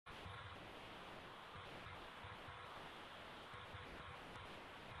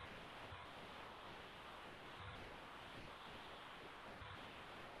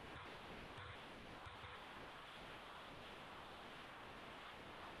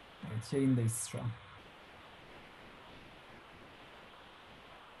Yayındayız şu an.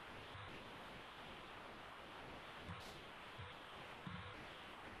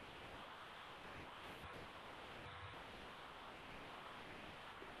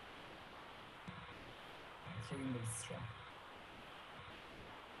 Yayındayız şu an.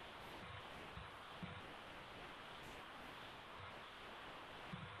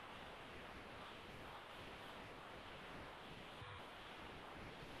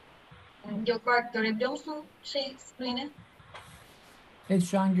 Gökberk, görebiliyor musun screen'i? Evet,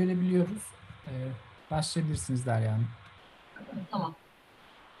 şu an görebiliyoruz. Başlayabilirsiniz Derya Hanım. Tamam.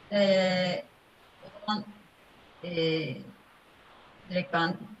 O zaman direkt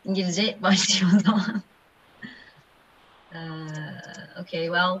ben İngilizce başlayayım o zaman. Okay,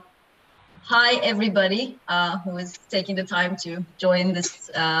 well, hi everybody who is taking the time to join this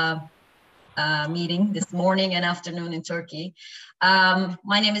meeting this morning and afternoon in Turkey.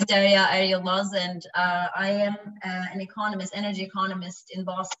 My name is Derya Eryılmaz, and I am an economist, energy economist in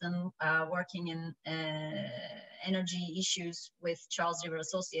Boston, working in energy issues with Charles River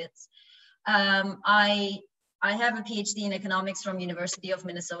Associates. I have a PhD in economics from University of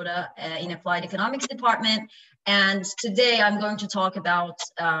Minnesota in Applied Economics Department, and today I'm going to talk about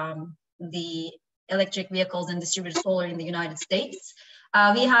the electric vehicles and distributed solar in the United States.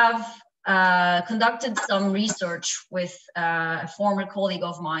 We have conducted some research with a former colleague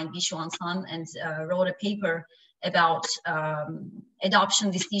of mine, Bishuan San, and wrote a paper about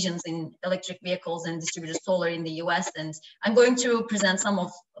adoption decisions in electric vehicles and distributed solar in the US. And I'm going to present some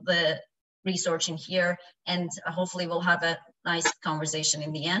of the research in here, and hopefully we'll have a nice conversation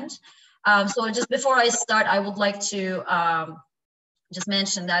in the end. So just before I start, I would like to just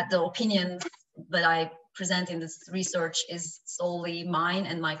mention that the opinions that I present in this research is solely mine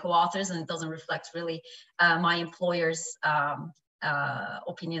and my co-authors, and it doesn't reflect really my employer's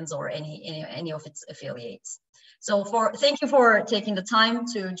opinions or any of its affiliates. So thank you for taking the time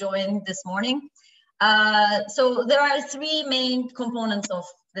to join this morning. So there are three main components of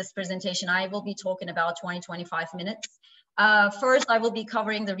this presentation. I will be talking about 20-25 minutes. First, I will be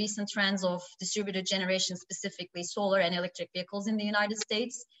covering the recent trends of distributed generation, specifically solar and electric vehicles in the United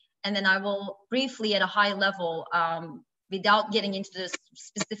States. And then I will briefly, at a high level, without getting into the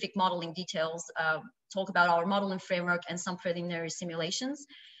specific modeling details, talk about our modeling framework and some preliminary simulations.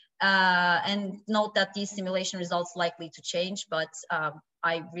 And note that these simulation results likely to change, but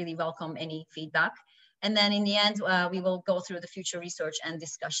I really welcome any feedback. And then in the end, we will go through the future research and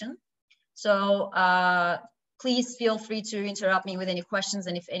discussion. So please feel free to interrupt me with any questions,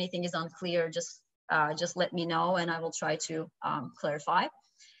 and if anything is unclear, just let me know and I will try to clarify.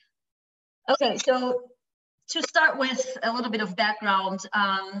 Okay, so to start with a little bit of background,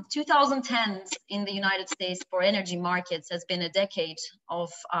 2010s in the United States for energy markets has been a decade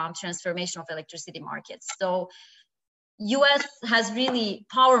of transformation of electricity markets. So US has really,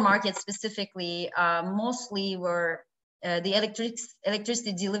 power markets specifically, mostly were the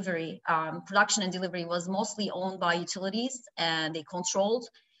electricity delivery, production and delivery was mostly owned by utilities, and they controlled,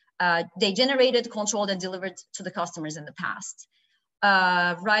 they generated, controlled, and delivered to the customers in the past.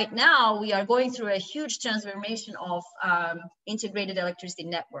 Right now, we are going through a huge transformation of integrated electricity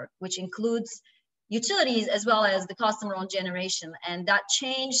network, which includes utilities as well as the customer-owned generation, and that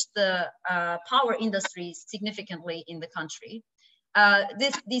changed the power industry significantly in the country.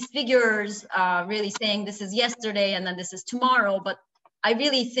 These figures really saying this is yesterday and then this is tomorrow, but I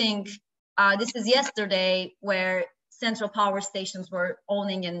really think this is yesterday where central power stations were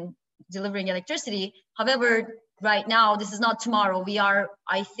owning and delivering electricity. However, right now, this is not tomorrow. We are,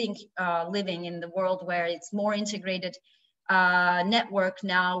 I think, living in the world where it's more integrated network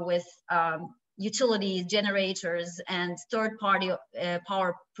now with utilities, generators, and third-party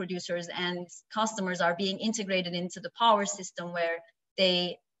power producers and customers are being integrated into the power system, where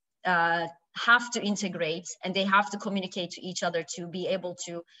they have to integrate and they have to communicate to each other to be able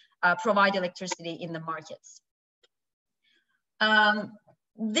to provide electricity in the markets.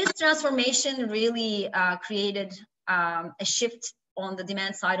 This transformation really created a shift on the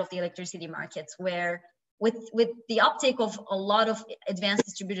demand side of the electricity markets, where with the uptake of a lot of advanced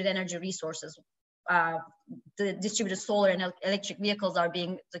distributed energy resources, the distributed solar and electric vehicles are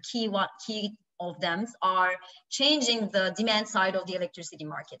being the key of them are changing the demand side of the electricity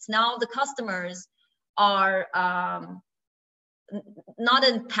markets. Now the customers are not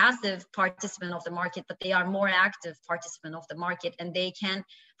a passive participant of the market, but they are more active participant of the market, and they can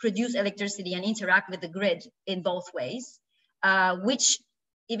produce electricity and interact with the grid in both ways, which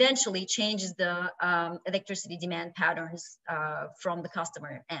eventually changes the electricity demand patterns from the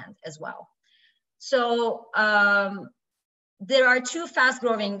customer end as well. So there are two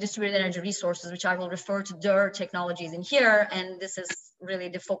fast-growing distributed energy resources, which I will refer to their technologies in here. And this is really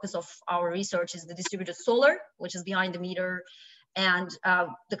the focus of our research, is the distributed solar, which is behind the meter. And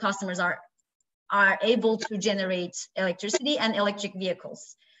the customers are able to generate electricity, and electric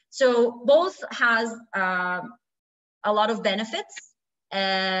vehicles. So both has a lot of benefits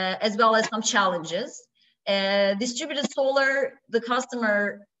as well as some challenges. Distributed solar,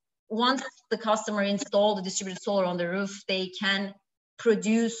 once the customer install the distributed solar on the roof, they can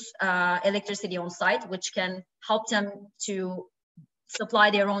produce electricity on site, which can help them to supply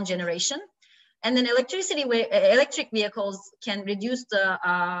their own generation. And then electric vehicles can reduce the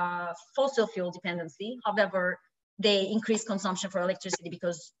fossil fuel dependency. However, they increase consumption for electricity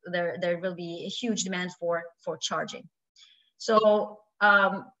because there will be a huge demand for charging. So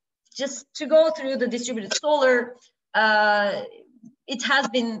just to go through the distributed solar, there has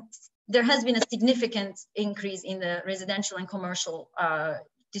been a significant increase in the residential and commercial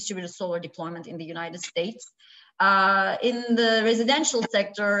distributed solar deployment in the United States. In the residential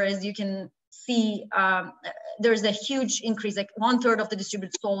sector, as you can see, there's a huge increase. Like 1/3 of the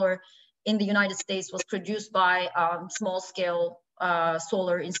distributed solar in the United States was produced by small-scale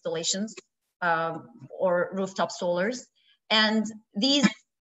solar installations or rooftop solars. And these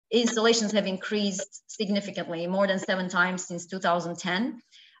installations have increased significantly, more than 7 times since 2010.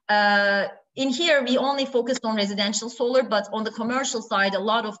 In here, we only focused on residential solar, but on the commercial side, a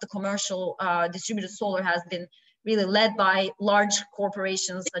lot of the commercial distributed solar has been really led by large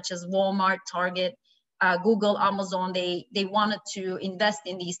corporations such as Walmart, Target, Google, Amazon. They wanted to invest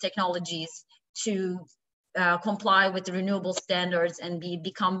in these technologies to comply with the renewable standards and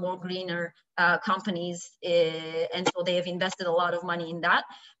become more greener companies. And so they have invested a lot of money in that.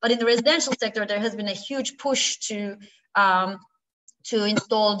 But in the residential sector, there has been a huge push to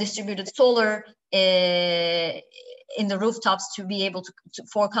install distributed solar in the rooftops to be able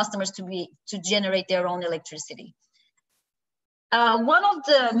for customers to generate their own electricity. One of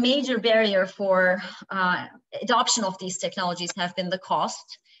the major barrier for adoption of these technologies have been the cost.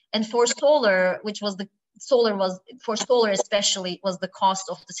 And for solar, for solar especially, was the cost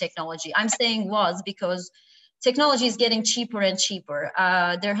of the technology. I'm saying was because technology is getting cheaper and cheaper.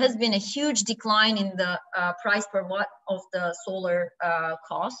 There has been a huge decline in the price per watt of the solar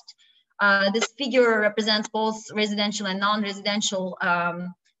cost. This figure represents both residential and non-residential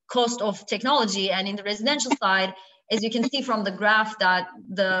cost of technology. And in the residential side, as you can see from the graph, that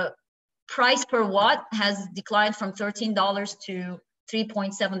the price per watt has declined from $13 to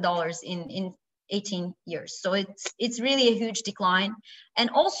 $3.7 in 18 years. So it's really a huge decline. And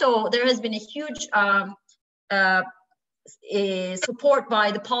also there has been a huge support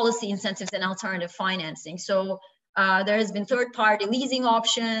by the policy incentives and alternative financing. So there has been third-party leasing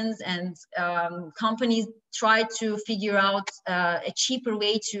options, and companies try to figure out a cheaper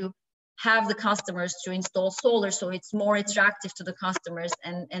way to have the customers to install solar, so it's more attractive to the customers,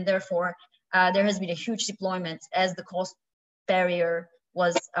 and therefore there has been a huge deployment as the cost barrier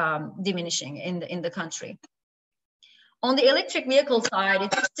was diminishing in the country. On the electric vehicle side,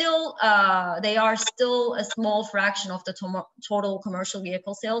 it's still they are still a small fraction of the total commercial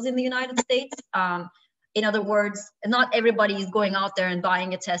vehicle sales in the United States. In other words, not everybody is going out there and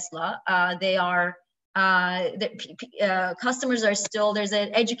buying a Tesla. Customers are still, there's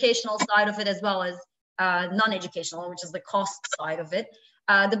an educational side of it as well as non-educational, which is the cost side of it.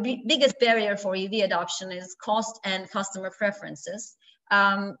 The biggest barrier for EV adoption is cost and customer preferences.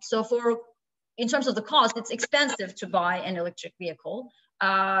 In terms of the cost, it's expensive to buy an electric vehicle.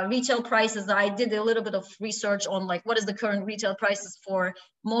 Retail prices, I did a little bit of research on like what is the current retail prices for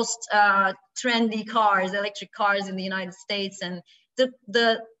most trendy cars, electric cars in the United States, and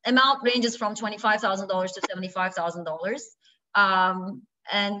the amount ranges from $25,000 to $75,000,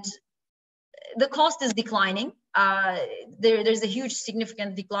 and the cost is declining. There's a huge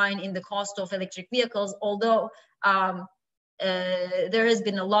significant decline in the cost of electric vehicles, although there has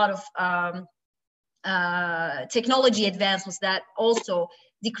been a lot of technology advancements that also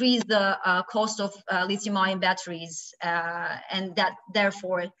decrease the cost of lithium-ion batteries, and that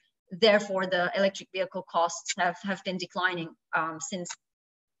therefore the electric vehicle costs have been declining since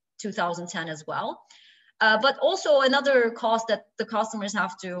 2010 as well. But also another cost that the customers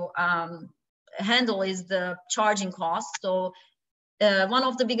have to handle is the charging cost. So one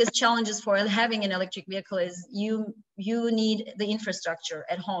of the biggest challenges for having an electric vehicle is you need the infrastructure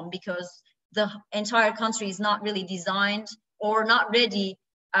at home, because the entire country is not really designed or not readily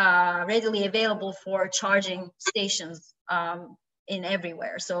available for charging stations in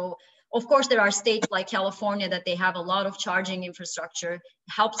everywhere. So of course there are states like California that they have a lot of charging infrastructure,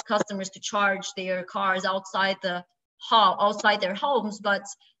 helps customers to charge their cars outside the outside their homes, but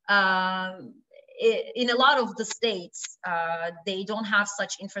in a lot of the states, they don't have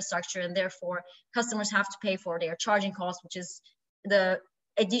such infrastructure, and therefore customers have to pay for their charging costs, which is the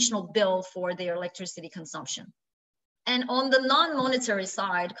additional bill for their electricity consumption. And on the non-monetary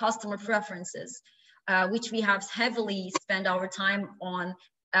side, customer preferences, which we have heavily spent our time on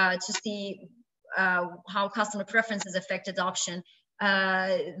to see how customer preferences affect adoption.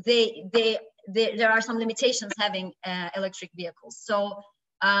 There are some limitations having electric vehicles. So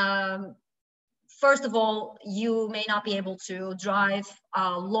first of all, you may not be able to drive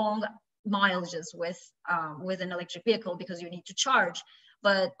long mileages with an electric vehicle because you need to charge.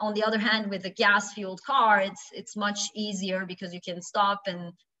 But on the other hand, with a gas-fueled car, it's much easier because you can stop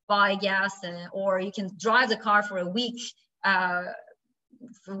and buy gas, or you can drive the car for a week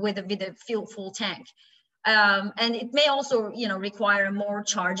with a full tank. And it may also, require more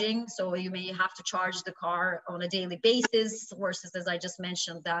charging. So you may have to charge the car on a daily basis, versus, as I just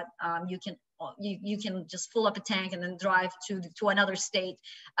mentioned, that you can just fill up a tank and then drive to another state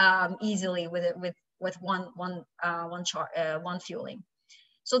easily with one fueling.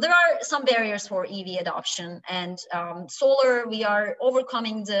 So there are some barriers for EV adoption, and solar, we are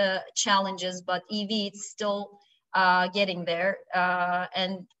overcoming the challenges, but EV, it's still getting there.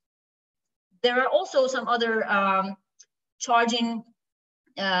 And there are also some other charging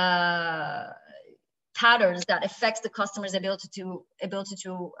patterns that affects the customer's ability to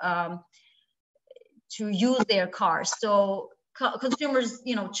use their cars. So consumers,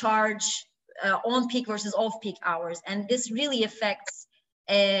 charge on peak versus off peak hours, and this really affects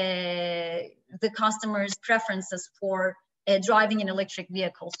the customer's preferences for driving an electric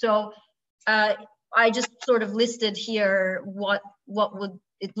vehicle. So I just sort of listed here what would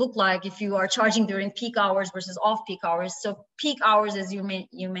it look like if you are charging during peak hours versus off-peak hours. So peak hours, as you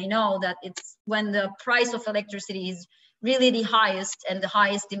may know, that it's when the price of electricity is really the highest and the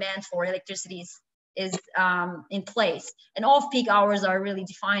highest demand for electricity is in place. And off-peak hours are really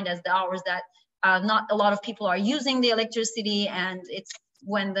defined as the hours that not a lot of people are using the electricity, and it's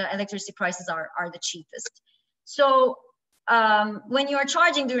when the electricity prices are the cheapest. So when you are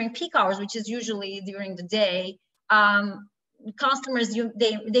charging during peak hours, which is usually during the day, customers,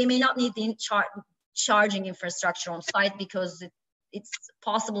 they may not need the charging infrastructure on site, because it's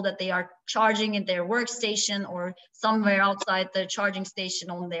possible that they are charging in their workstation or somewhere outside the charging station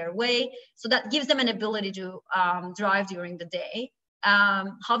on their way. So that gives them an ability to drive during the day.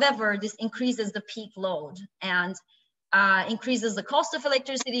 However, this increases the peak load and increases the cost of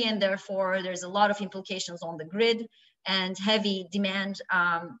electricity, and therefore there's a lot of implications on the grid, and heavy demand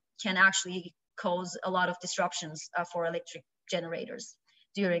can actually cause a lot of disruptions for electric generators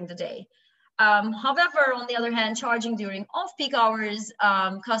during the day. However, on the other hand, charging during off-peak hours,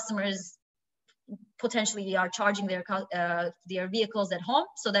 customers potentially are charging their vehicles at home,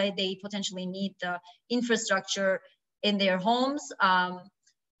 so that they potentially need the infrastructure in their homes,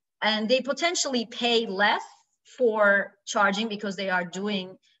 and they potentially pay less for charging because they are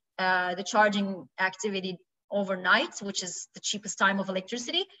doing the charging activity overnight, which is the cheapest time of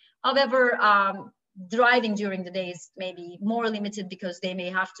electricity. However, driving during the day is maybe more limited because they may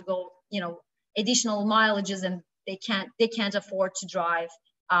have to go, additional mileages, and they can't afford to drive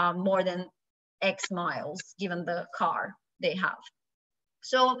more than X miles given the car they have.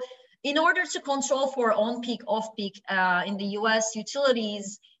 So in order to control for on-peak, off-peak in the US,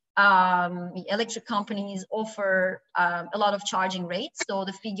 utilities, electric companies offer a lot of charging rates. So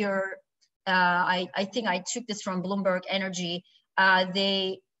the figure, I think I took this from Bloomberg Energy,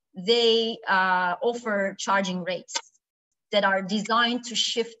 they offer charging rates that are designed to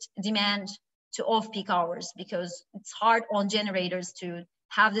shift demand to off-peak hours, because it's hard on generators to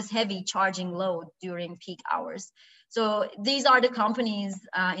have this heavy charging load during peak hours. So these are the companies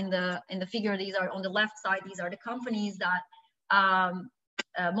in the figure. These are on the left side. These are the companies that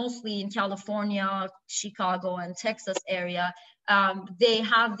mostly in California, Chicago, and Texas area, they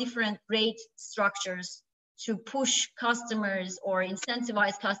have different rate structures to push customers or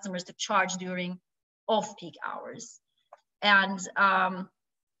incentivize customers to charge during off-peak hours. And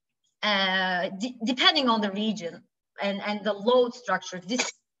depending on the region and the load structure,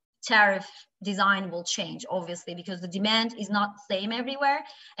 this tariff design will change, obviously, because the demand is not the same everywhere.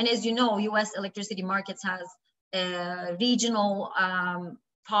 And as you know, US electricity markets has regional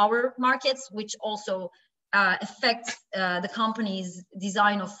power markets, which also affect the company's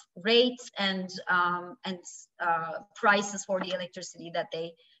design of rates and prices for the electricity that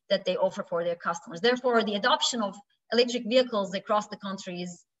they offer for their customers. Therefore, the adoption of electric vehicles across the country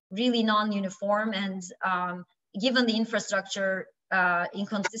is really non-uniform, and given the infrastructure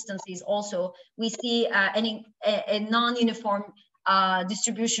inconsistencies also, we see a non-uniform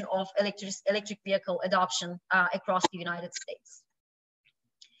distribution of electric vehicle adoption across the United States.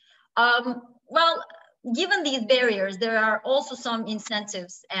 Well, given these barriers, there are also some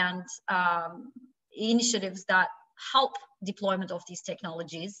incentives and initiatives that help deployment of these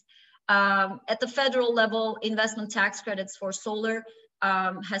technologies. At the federal level, investment tax credits for solar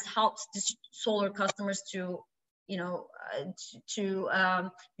has helped solar customers to,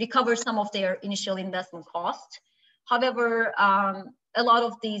 recover some of their initial investment cost. However, a lot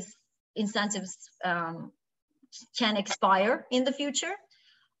of these incentives can expire in the future.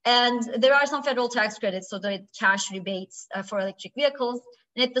 And there are some federal tax credits, so the cash rebates for electric vehicles.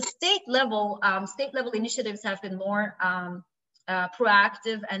 And at the state level initiatives have been more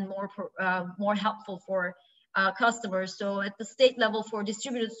proactive and more helpful for customers. So at the state level for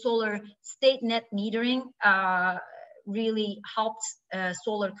distributed solar, state net metering really helped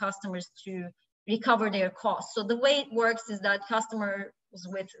solar customers to recover their costs. So the way it works is that customers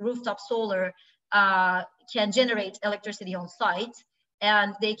with rooftop solar can generate electricity on site,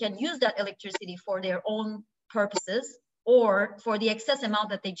 and they can use that electricity for their own purposes, or for the excess amount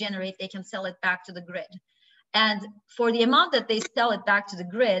that they generate, they can sell it back to the grid. And for the amount that they sell it back to the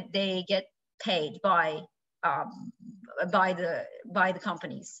grid, they get paid by the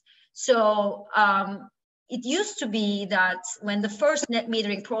companies. So it used to be that when the first net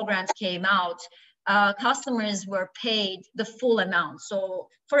metering programs came out, customers were paid the full amount. So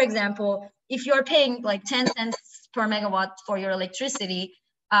for example, if you're paying like 10 cents per megawatt for your electricity,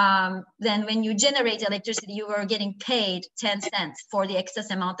 then when you generate electricity, you are getting paid 10 cents for the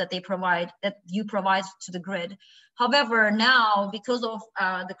excess amount that you provide to the grid. However, now, because of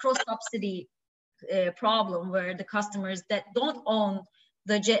the cross-subsidy problem, where the customers that don't own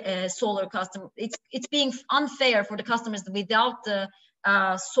the solar customer, it's being unfair for the customers without the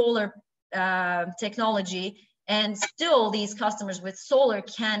solar technology, and still these customers with solar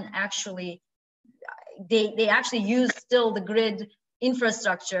can actually, they actually use still the grid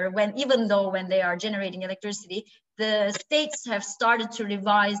infrastructure even though when they are generating electricity. The states have started to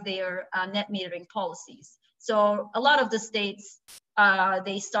revise their net metering policies. So a lot of the states,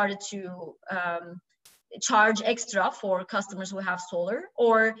 they started to charge extra for customers who have solar,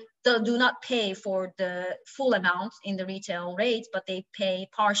 or they do not pay for the full amount in the retail rate, but they pay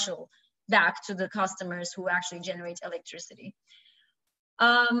partial back to the customers who actually generate electricity.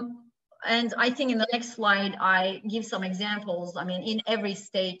 And I think in the next slide, I give some examples. I mean, in every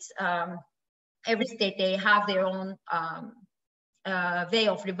state they have their own way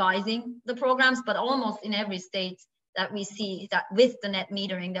of revising the programs, but almost in every state that we see that with the net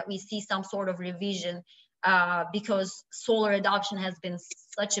metering, that we see some sort of revision because solar adoption has been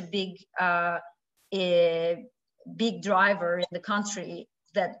such a big driver in the country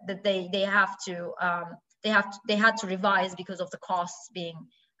that they had to revise because of the costs being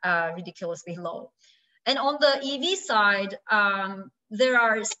ridiculously low. And on the EV side, there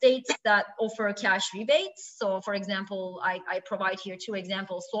are states that offer cash rebates. So for example, I provide here two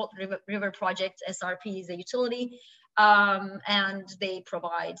examples. Salt River Project, SRP, is a utility, and they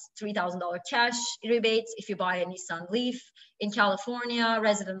provide $3,000 cash rebates if you buy a Nissan Leaf. In California,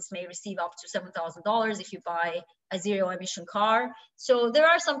 residents may receive up to $7,000 if you buy a zero emission car. So there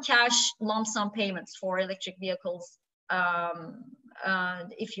are some cash lump sum payments for electric vehicles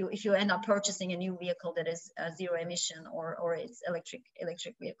if you end up purchasing a new vehicle that is zero emission or it's electric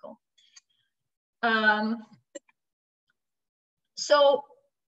vehicle. So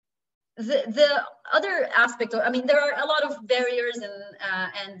the other aspect of, I mean, there are a lot of barriers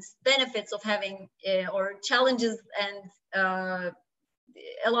and benefits of having or challenges and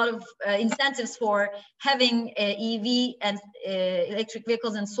a lot of incentives for having EV and electric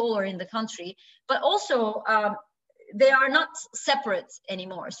vehicles and solar in the country, but also they are not separate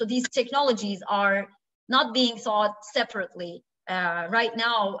anymore. So these technologies are not being thought separately. Right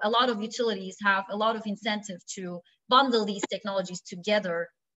now, a lot of utilities have a lot of incentive to bundle these technologies together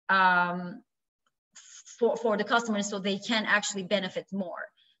for the customers so they can actually benefit more.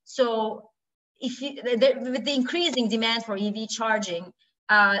 So with the increasing demand for EV charging,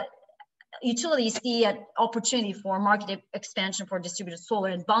 utilities see an opportunity for market expansion for distributed solar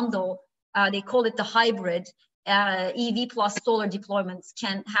and bundle. They call it the hybrid. EV plus solar deployments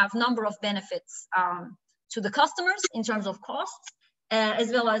can have number of benefits to the customers in terms of costs,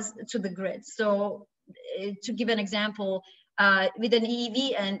 as well as to the grid. So to give an example, with an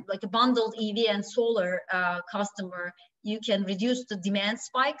EV and like a bundled EV and solar customer, you can reduce the demand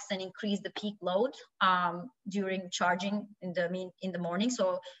spikes and increase the peak load during charging in the morning.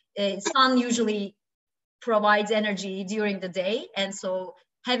 So sun usually provides energy during the day. And so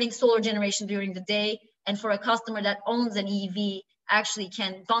having solar generation during the day, and for a customer that owns an EV, actually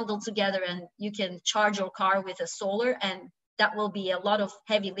can bundle together, and you can charge your car with a solar, and that will be a lot of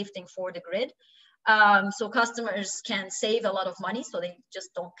heavy lifting for the grid. So customers can save a lot of money, so they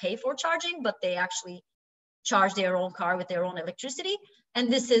just don't pay for charging, but they actually charge their own car with their own electricity.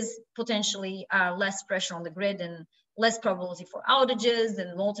 And this is potentially less pressure on the grid and less probability for outages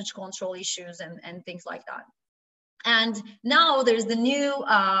and voltage control issues and things like that. And now there's the new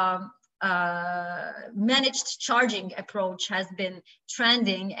managed charging approach has been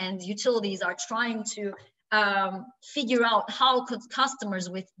trending, and utilities are trying to figure out how could customers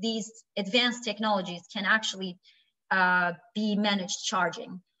with these advanced technologies can actually be managed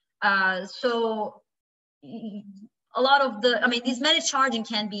charging. So a lot of these managed charging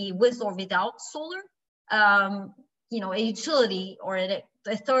can be with or without solar. A utility or a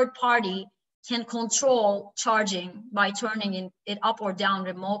third party can control charging by turning it up or down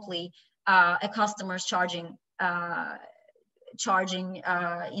remotely a customer's charging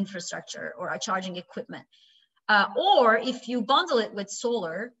infrastructure or a charging equipment. Or if you bundle it with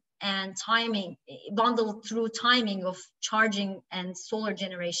solar and bundle through timing of charging and solar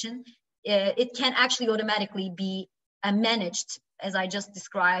generation, it can actually automatically be managed, as I just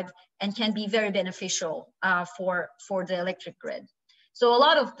described, and can be very beneficial for the electric grid. So a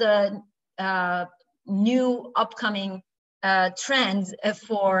lot of the new upcoming trends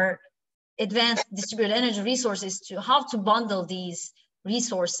for advanced distributed energy resources to how to bundle these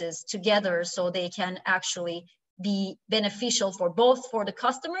resources together so they can actually be beneficial for both for the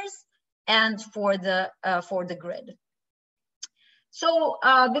customers and for the grid. So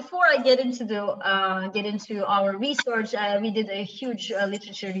before I get into our research, we did a huge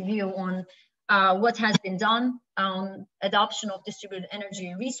literature review on what has been done on adoption of distributed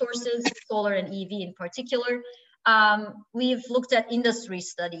energy resources, solar and EV in particular. We've looked at industry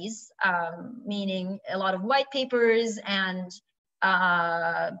studies, meaning a lot of white papers and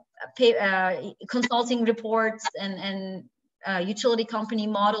consulting reports and utility company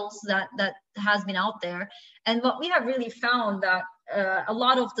models that has been out there. And what we have really found that a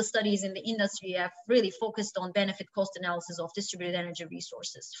lot of the studies in the industry have really focused on benefit cost analysis of distributed energy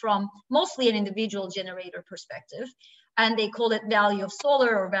resources from mostly an individual generator perspective. And they call it value of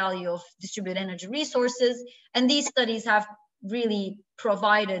solar or value of distributed energy resources. And these studies have really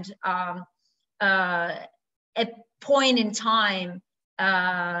provided a point in time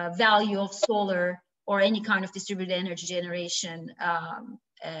value of solar or any kind of distributed energy generation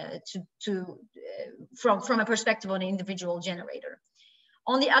from a perspective of an individual generator.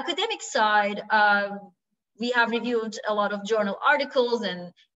 On the academic side, we have reviewed a lot of journal articles,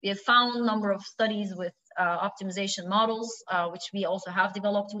 and we have found a number of studies with optimization models, which we also have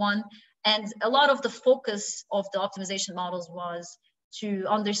developed one. And a lot of the focus of the optimization models was to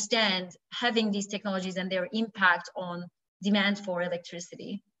understand having these technologies and their impact on demand for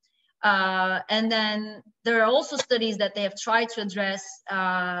electricity. And then there are also studies that they have tried to address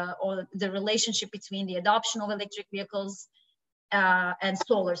or the relationship between the adoption of electric vehicles and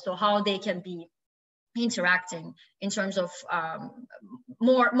solar, so how they can be interacting in terms of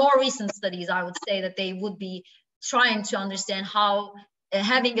more recent studies. I would say that they would be trying to understand how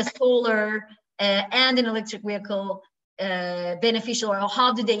having a solar and an electric vehicle beneficial, or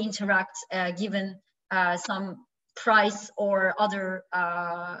how do they interact given some price or other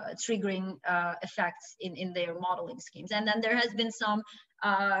triggering effects in their modeling schemes. And then there has been some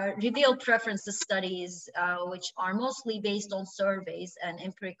revealed preferences studies, which are mostly based on surveys and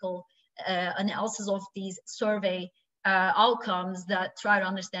empirical analysis of these survey outcomes that try to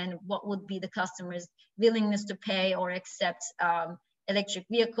understand what would be the customer's willingness to pay or accept electric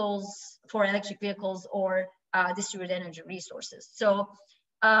vehicles or distributed energy resources. So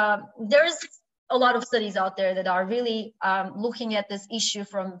there's a lot of studies out there that are really looking at this issue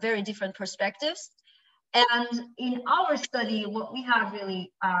from very different perspectives. And in our study, what we have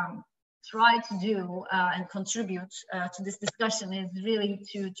really tried to do and contribute to this discussion is really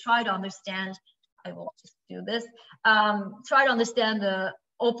to try to understand, I will just do this, try to understand the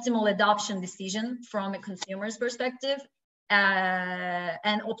optimal adoption decision from a consumer's perspective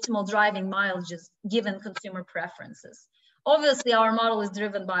and optimal driving mileages given consumer preferences. Obviously, our model is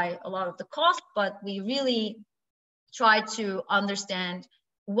driven by a lot of the cost, but we really try to understand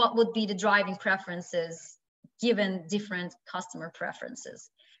what would be the driving preferences given different customer preferences.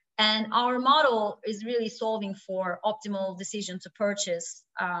 And our model is really solving for optimal decision to purchase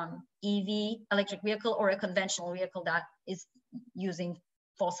EV, electric vehicle, or a conventional vehicle that is using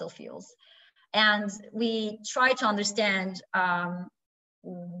fossil fuels. And we try to understand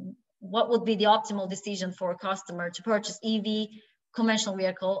what would be the optimal decision for a customer to purchase EV, conventional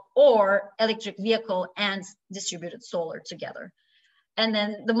vehicle, or electric vehicle and distributed solar together. And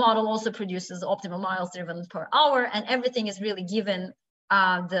then the model also produces optimal miles driven per hour, and everything is really given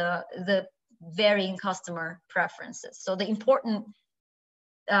the varying customer preferences. So the important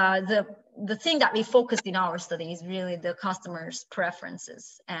the thing that we focused in our study is really the customers'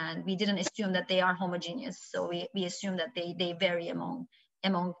 preferences, and we didn't assume that they are homogeneous. So we assume that they vary among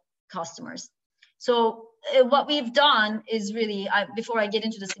customers. So what we've done is really, before I get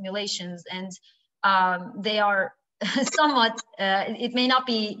into the simulations, and they are somewhat, it may not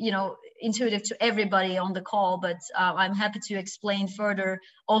be, you know, intuitive to everybody on the call, but I'm happy to explain further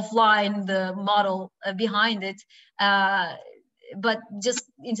offline the model behind it. But just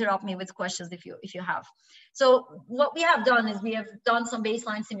interrupt me with questions if you have. So what we have done is we have done some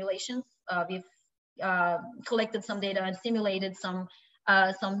baseline simulations. We've collected some data and simulated some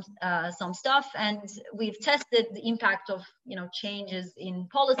stuff, and we've tested the impact of, you know, changes in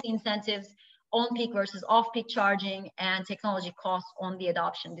policy incentives, on-peak versus off-peak charging, and technology costs on the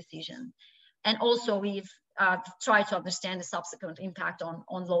adoption decision. And also we've tried to understand the subsequent impact on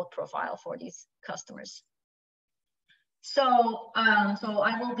load profile for these customers. So, so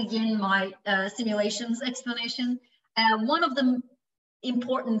I will begin my simulations explanation. One of the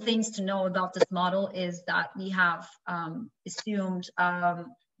important things to know about this model is that we have assumed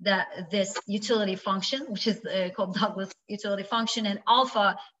that this utility function, which is called Douglas utility function, and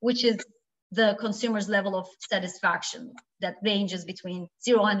alpha, which is the consumer's level of satisfaction that ranges between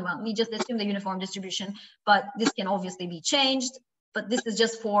 0 and 1. We just assume the uniform distribution, but this can obviously be changed. But this is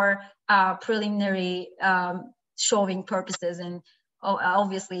just for preliminary showing purposes, and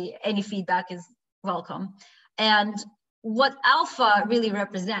obviously any feedback is welcome. And what alpha really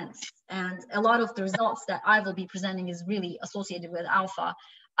represents, and a lot of the results that I will be presenting is really associated with alpha,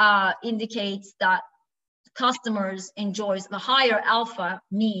 indicates that customers enjoys, the higher alpha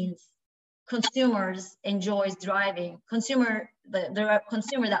means consumers enjoys driving, the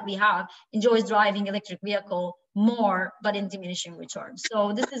consumer that we have enjoys driving electric vehicle more, but in diminishing returns.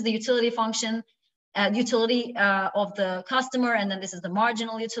 So this is the utility function, utility of the customer, and then this is the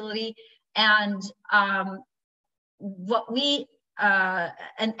marginal utility. And what we,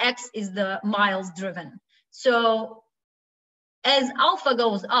 and X is the miles driven. So as alpha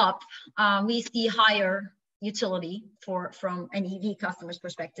goes up, we see higher utility from an EV customer's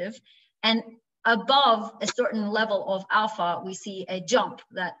perspective. And above a certain level of alpha, we see a jump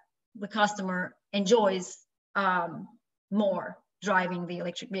that the customer enjoys more driving the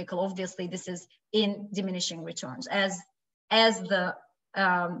electric vehicle. Obviously, this is in diminishing returns. As the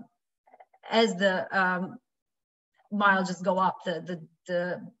mileages go up,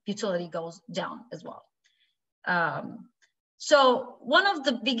 the utility goes down as well. So one of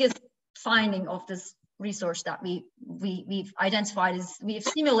the biggest finding of this resource that we've identified is we've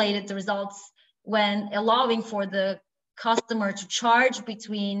simulated the results when allowing for the customer to charge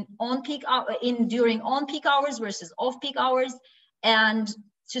between on-peak during on-peak hours versus off-peak hours, and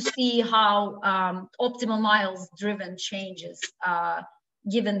to see how optimal miles driven changes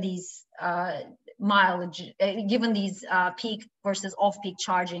given these mileage, given these peak versus off-peak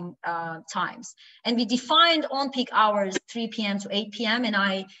charging times. And we defined on-peak hours 3 p.m. to 8 p.m. And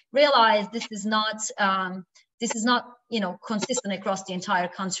I realized this is not you know, consistent across the entire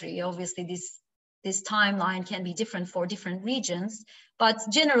country. Obviously, this timeline can be different for different regions, but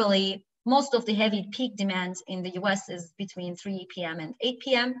generally most of the heavy peak demand in the US is between 3 p.m. and 8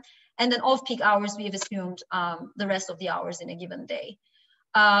 p.m. And then off-peak hours, we have assumed the rest of the hours in a given day.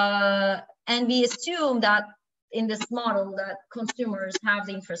 And we assume that in this model that consumers have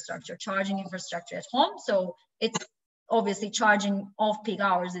the infrastructure, charging infrastructure at home. So it's obviously charging off-peak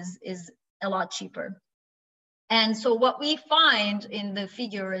hours is a lot cheaper. And so what we find in the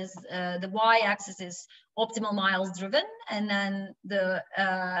figure is the y-axis is optimal miles driven, and then the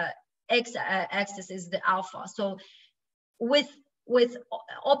x-axis is the alpha. So with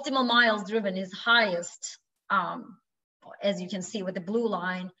optimal miles driven is highest, as you can see with the blue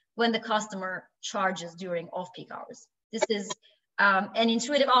line, when the customer charges during off-peak hours. This is an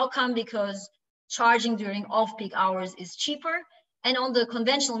intuitive outcome because charging during off-peak hours is cheaper. And on the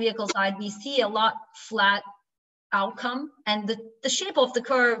conventional vehicle side, we see a lot flat outcome. And the shape of the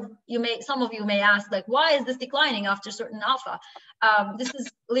curve, some of you may ask, like, why is this declining after certain alpha? This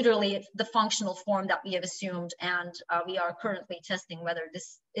is literally the functional form that we have assumed, and we are currently testing whether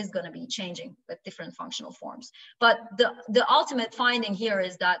this is going to be changing with different functional forms. But the ultimate finding here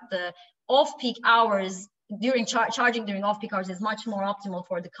is that the off-peak hours during charging during off-peak hours is much more optimal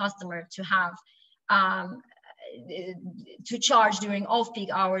for the customer to have to charge during off-peak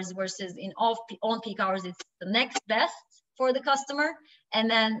hours versus in on-peak hours, it's the next best for the customer, and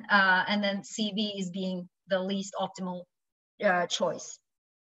then CV is being the least optimal choice.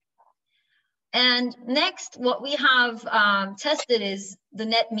 And next, what we have tested is the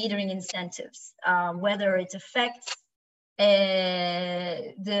net metering incentives, whether it affects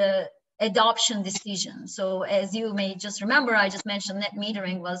the adoption decision. So as you may just remember, I just mentioned net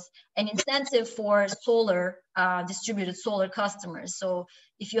metering was an incentive for solar, distributed solar customers. So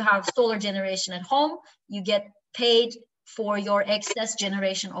if you have solar generation at home, you get paid for your excess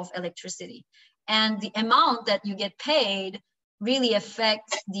generation of electricity. And the amount that you get paid really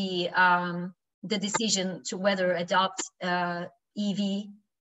affects the decision to whether adopt EV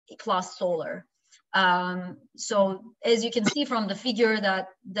plus solar. So as you can see from the figure that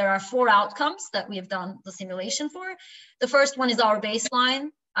there are 4 outcomes that we have done the simulation for. The first one is our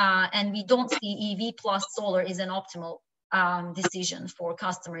baseline, and we don't see EV plus solar is an optimal decision for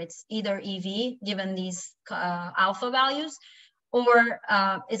customer. It's either EV given these alpha values, or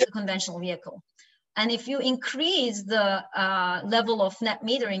it's a conventional vehicle. And if you increase the level of net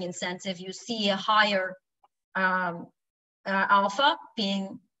metering incentive, you see a higher alpha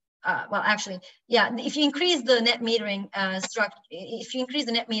being, well, actually, yeah, if you increase the net metering if you increase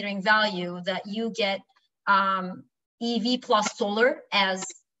the net metering value, that you get EV plus solar as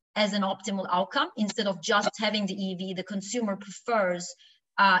an optimal outcome. Instead of just having the EV, the consumer prefers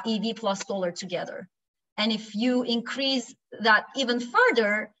EV plus solar together. And if you increase that even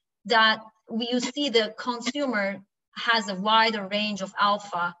further, that you see the consumer has a wider range of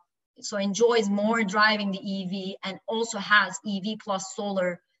alpha, so enjoys more driving the EV, and also has EV plus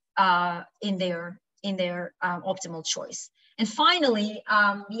solar in their optimal choice. And finally,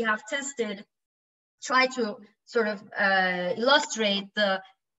 we have try to sort of illustrate the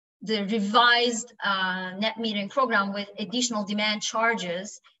revised net metering program with additional demand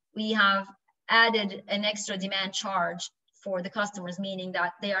charges. We have added an extra demand charge for the customers, meaning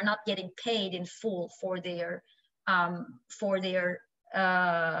that they are not getting paid in full for their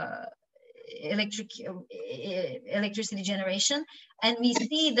electricity generation. And we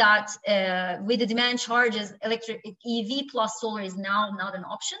see that with the demand charges, EV plus solar is now not an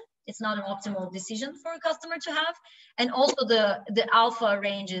option. It's not an optimal decision for a customer to have. And also the alpha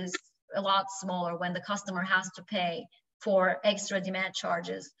range is a lot smaller when the customer has to pay for extra demand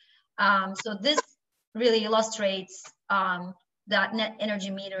charges. So this really illustrates that net energy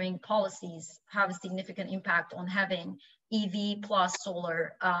metering policies have a significant impact on having EV plus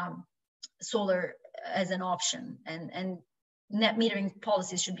solar as an option, and net metering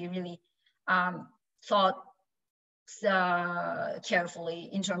policies should be really thought carefully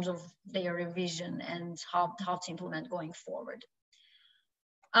in terms of their revision and how to implement going forward.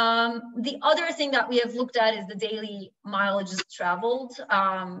 The other thing that we have looked at is the daily mileages traveled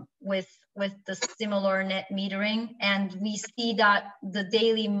with the similar net metering, and we see that the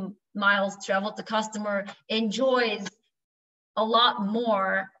daily miles traveled, the customer enjoys a lot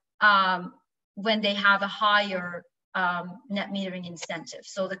more when they have a higher net metering incentive.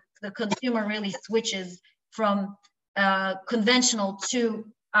 So the consumer really switches from conventional to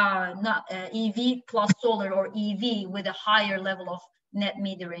not EV plus solar, or EV with a higher level of net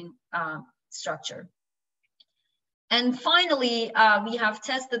metering structure. And finally, we have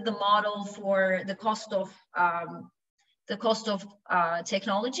tested the model for the cost of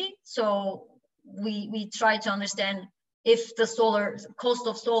technology. So we try to understand if the cost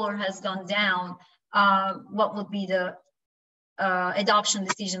of solar has gone down, what would be the adoption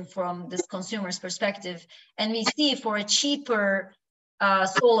decision from this consumer's perspective. And we see for a cheaper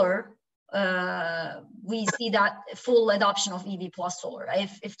solar, we see that full adoption of EV plus solar.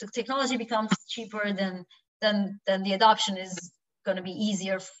 If the technology becomes cheaper, then the adoption is going to be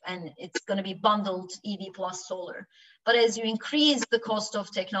easier, and it's going to be bundled EV plus solar. But as you increase the cost of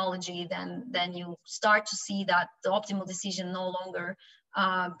technology, then you start to see that the optimal decision no longer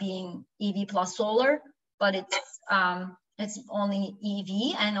being EV plus solar, but it's only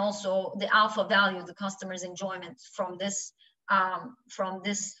EV, and also the alpha value, the customer's enjoyment from this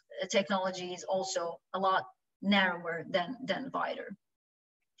technology is also a lot narrower than wider.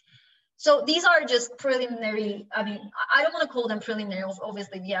 So these are just preliminary. I mean, I don't want to call them preliminary.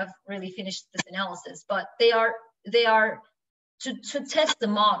 Obviously, we have really finished this analysis, but they are to test the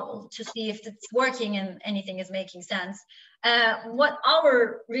model to see if it's working and anything is making sense. What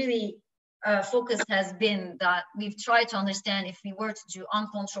our really focus has been, that we've tried to understand if we were to do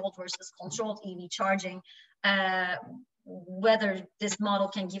uncontrolled versus controlled EV charging, whether this model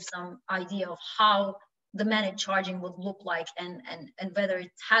can give some idea of how the managed charging would look like, and whether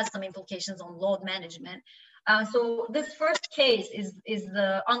it has some implications on load management. So this first case is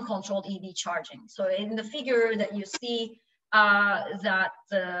the uncontrolled EV charging. So in the figure that you see, that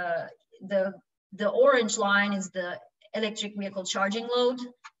the orange line is the electric vehicle charging load,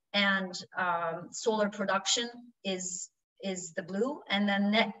 and solar production is the blue, and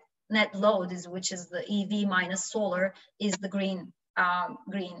then net load is, which is the EV minus solar, is the green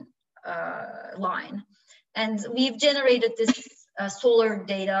line. And we've generated this solar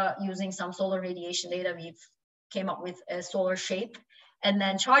data using some solar radiation data. We've came up with a solar shape, and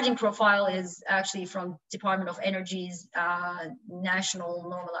then charging profile is actually from Department of Energy's national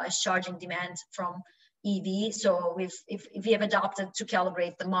normalized charging demand from EV. So if we have adopted to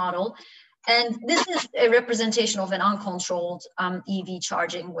calibrate the model. And this is a representation of an uncontrolled EV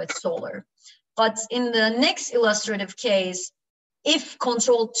charging with solar. But in the next illustrative case, if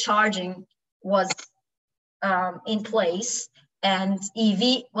controlled charging was in place and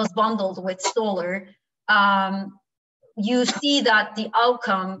EV was bundled with solar, you see that the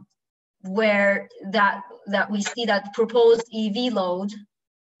outcome where that we see that proposed EV load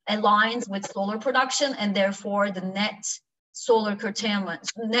aligns with solar production, and therefore the net solar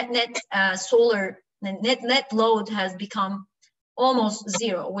curtailment, net load has become almost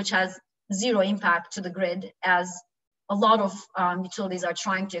zero, which has zero impact to the grid, as a lot of utilities are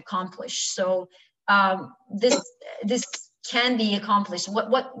trying to accomplish. So this can be accomplished.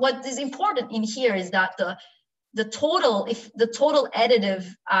 What is important in here is that the total additive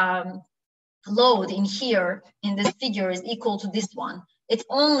load in here in this figure is equal to this one. It's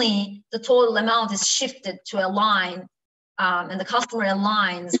only the total amount is shifted to align, and the customer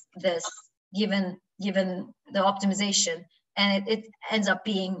aligns this given the optimization, and it ends up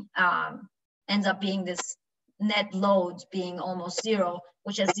being this net load being almost zero,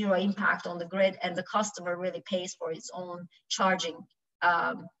 which has zero impact on the grid, and the customer really pays for its own charging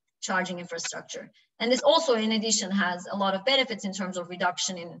infrastructure. And this also, in addition, has a lot of benefits in terms of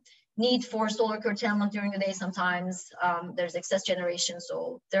reduction in need for solar curtailment during the day. Sometimes there's excess generation,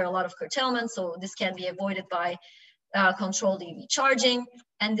 so there are a lot of curtailment. So this can be avoided by controlled EV charging.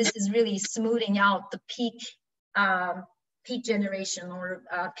 And this is really smoothing out the peak generation or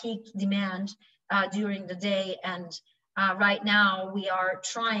peak demand during the day. And right now we are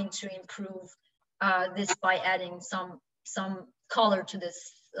trying to improve this by adding some color to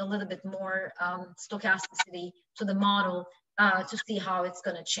this, a little bit more stochasticity to the model to see how it's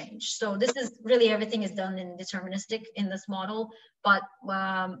going to change. So this is really, everything is done in deterministic in this model, but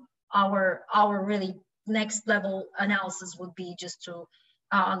our really next level analysis would be just to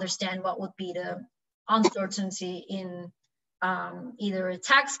understand what would be the uncertainty in either a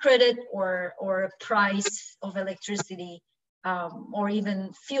tax credit or a price of electricity, or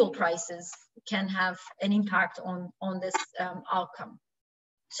even fuel prices can have an impact on this outcome.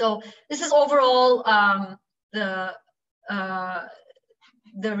 So this is overall the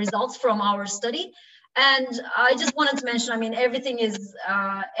results from our study. And I just wanted to mention, I mean, everything is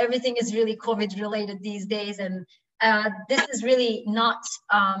really COVID related these days, and this is really not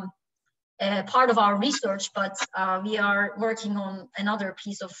part of our research, but we are working on another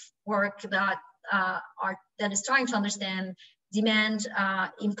piece of work that is trying to understand demand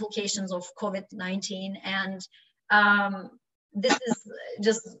implications of COVID-19. And this is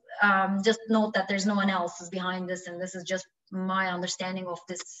just note that there's no analysis behind this, and this is just my understanding of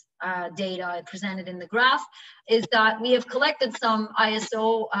this data I presented in the graph, is that we have collected some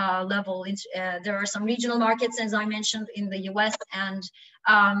ISO level. There are some regional markets, as I mentioned, in the US, and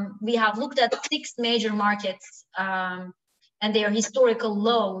we have looked at 6 major markets and their historical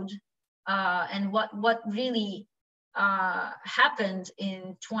load and what really happened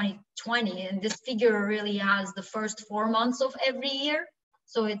in 2020. And this figure really has the first 4 months of every year.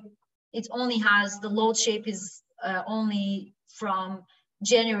 So it only has, the load shape is only from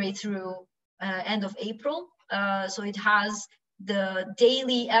January through end of April. So it has the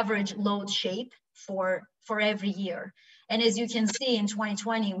daily average load shape for every year. And as you can see, in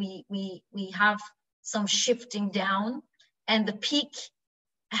 2020, we have some shifting down, and the peak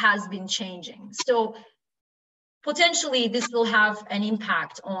has been changing. So potentially this will have an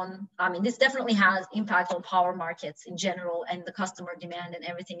impact on, I mean, this definitely has impact on power markets in general and the customer demand and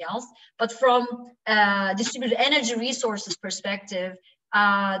everything else. But from distributed energy resources perspective,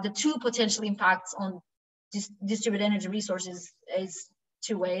 the 2 potential impacts on distributed energy resources is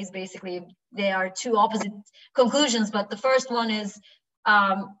 2 ways. Basically, they are 2 opposite conclusions, but the first one is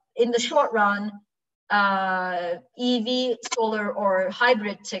in the short run, EV, solar, or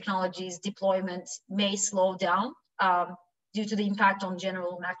hybrid technologies deployment may slow down due to the impact on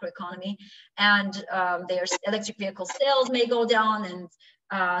general macroeconomy, and their electric vehicle sales may go down, and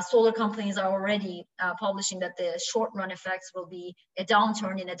solar companies are already publishing that the short run effects will be a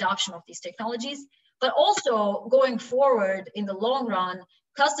downturn in adoption of these technologies. But also going forward in the long run,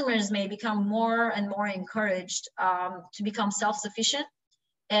 customers may become more and more encouraged to become self-sufficient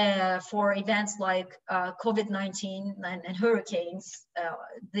for events like COVID-19 and hurricanes.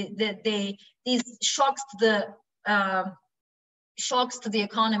 These shocks to the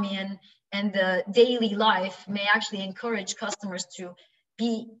economy and the daily life may actually encourage customers to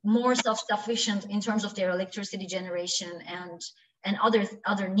be more self-sufficient in terms of their electricity generation and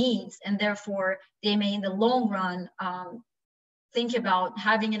other needs, and therefore they may in the long run think about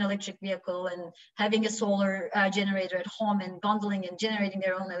having an electric vehicle and having a solar generator at home and bundling and generating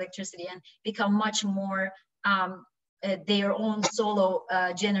their own electricity and become much more their own solo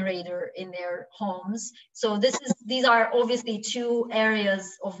generator in their homes. So these are obviously two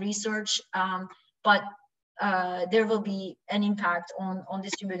areas of research, but there will be an impact on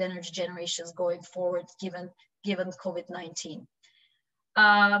distributed energy generations going forward given COVID-19.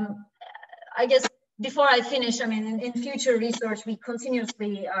 I guess before I finish, I mean, in future research, we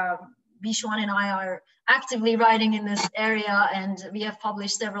continuously, Bishwan and I are actively writing in this area, and we have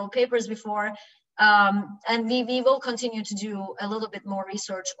published several papers before, and we will continue to do a little bit more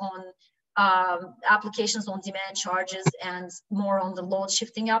research on applications on demand charges and more on the load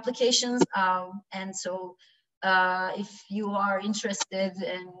shifting applications. And so if you are interested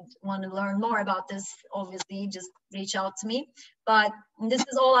and want to learn more about this, obviously just reach out to me. But this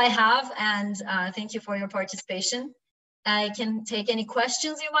is all I have, and thank you for your participation. I can take any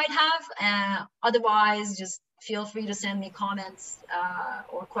questions you might have. Otherwise, just feel free to send me comments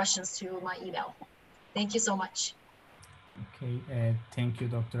or questions to my email. Thank you so much. Okay, thank you,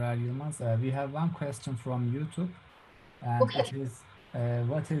 Dr. Eryılmaz. We have one question from YouTube, and Okay. it is,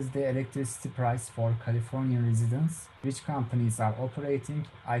 what is the electricity price for California residents? Which companies are operating?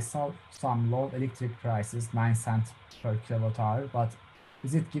 I saw some low electric prices, 9 cents per kilowatt hour, but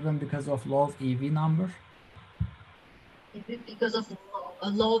is it given because of low EV number? Is it because of a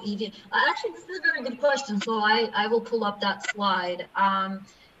low EV? Actually, this is a very good question. So I will pull up that slide.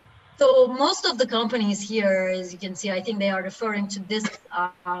 So most of the companies here, as you can see, I think they are referring to this.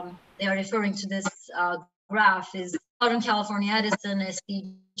 Graph is Southern California Edison,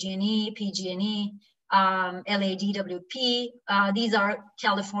 SDG&E, PG&E, LADWP. These are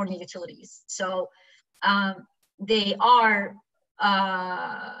California utilities. So they are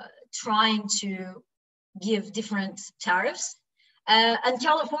trying to give different tariffs. And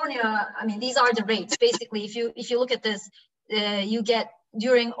California, I mean, these are the rates. Basically, if you look at this, you get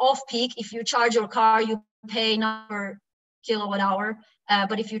during off-peak, if you charge your car, you pay not per kilowatt hour.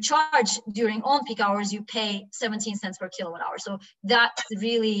 But if you charge during on-peak hours, you pay 17 cents per kilowatt hour. So that's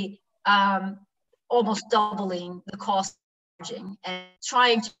really almost doubling the cost of charging, and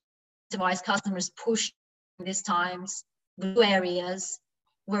trying to incentivize customers push these times blue areas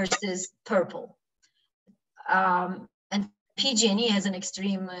versus purple. And PG&E has an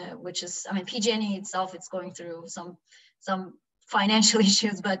extreme, which is, I mean, PG&E itself, it's going through some financial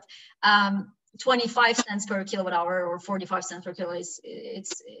issues, but 25 cents per kilowatt hour or 45 cents per kilowatt,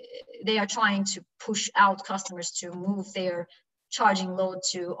 they are trying to push out customers to move their charging load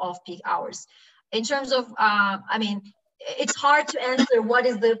to off-peak hours. In terms of, I mean, it's hard to answer what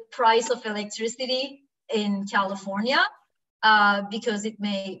is the price of electricity in California because it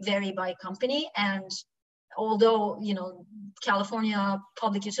may vary by company. And although, you know, California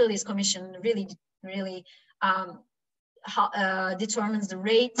Public Utilities Commission really determines the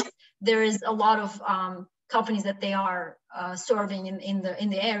rates, there is a lot of companies that they are serving in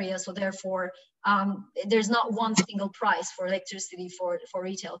the area. So therefore, there's not one single price for electricity for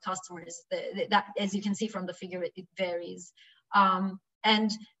retail customers. That, as you can see from the figure, it varies.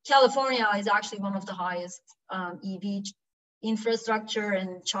 And California is actually one of the highest EV infrastructure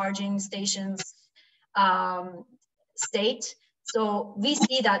and charging stations state. So we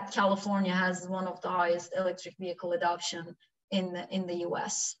see that California has one of the highest electric vehicle adoption in the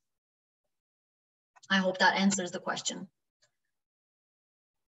US. I hope that answers the question.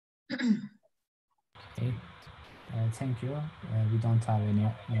 Okay, thank you. We don't have any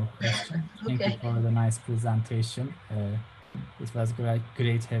more questions. Thank you for the nice presentation. It was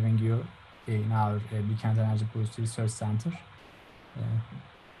great having you in our Beacon Energy Boost Research Center.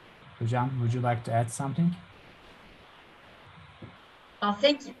 Hocam, would you like to add something?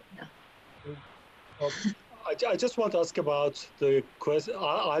 Thank you. I just want to ask about the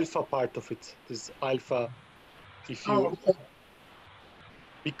alpha part of it. This alpha, if you,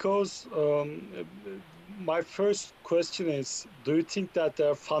 because my first question is, do you think that there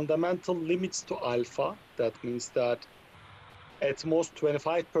are fundamental limits to alpha? That means that at most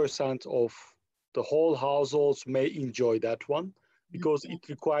 25% of the whole households may enjoy that one because it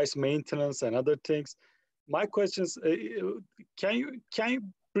requires maintenance and other things. My question is, can you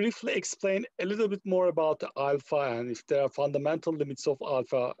briefly explain a little bit more about the alpha and if there are fundamental limits of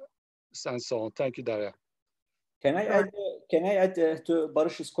alpha and so on? Thank you, Derya. Can I add to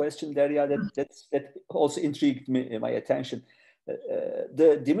Barış's question, Derya? That also intrigued my attention.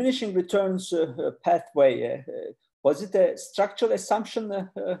 The diminishing returns pathway, was it a structural assumption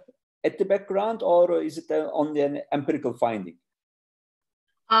at the background, or is it only an empirical finding?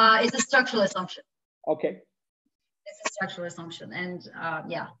 It's a structural assumption. Okay. It's a structural assumption, and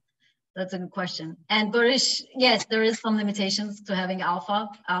yeah, that's a good question. And Barış, yes, there is some limitations to having alpha.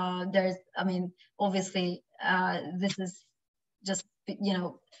 There's, I mean, obviously, this is just, you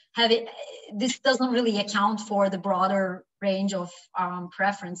know, this doesn't really account for the broader range of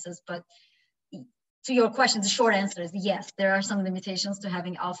preferences. But to your question, the short answer is yes, there are some limitations to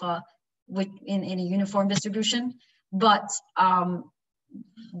having alpha in a uniform distribution, but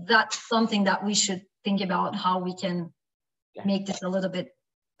that's something that we should think about, how we can make this a little bit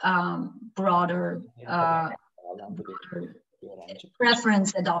broader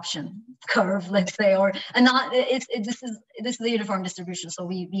preference adoption curve, let's say, or not. This is a uniform distribution, so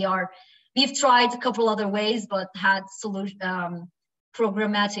we've tried a couple other ways, but had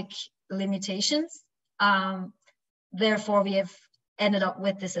programmatic limitations. Therefore, we have ended up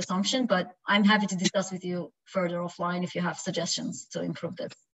with this assumption. But I'm happy to discuss with you further offline if you have suggestions to improve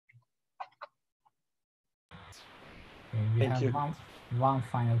this. We have one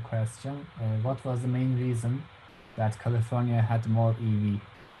final question. What was the main reason that California had more EV?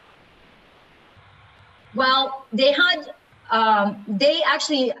 Well, they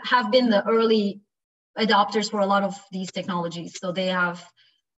actually have been the early adopters for a lot of these technologies. So they have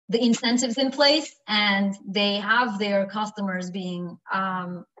the incentives in place, and they have their customers being,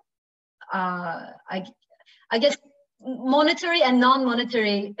 I guess, monetary and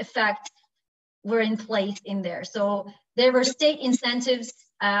non-monetary effects were in place in there. So there were state incentives.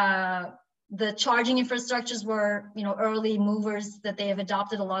 The charging infrastructures were, you know, early movers that they have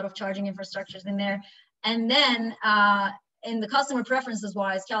adopted a lot of charging infrastructures in there. And then in the customer preferences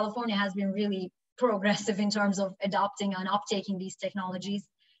wise, California has been really progressive in terms of adopting and uptaking these technologies.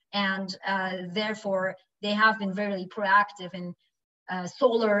 And therefore, they have been very proactive in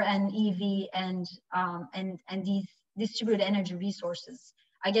solar and EV and these distributed energy resources.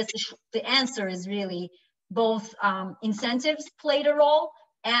 I guess the answer is really both incentives played a role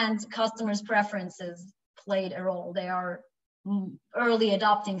and customers' preferences played a role. They are early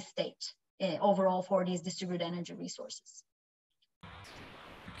adopting state overall for these distributed energy resources.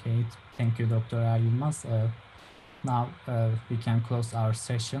 Okay, thank you, Dr. Eryılmaz. Now we can close our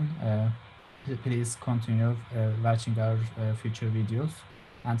session. Please continue watching our future videos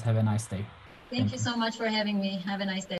and have a nice day. Thank you so much for having me. Have a nice day.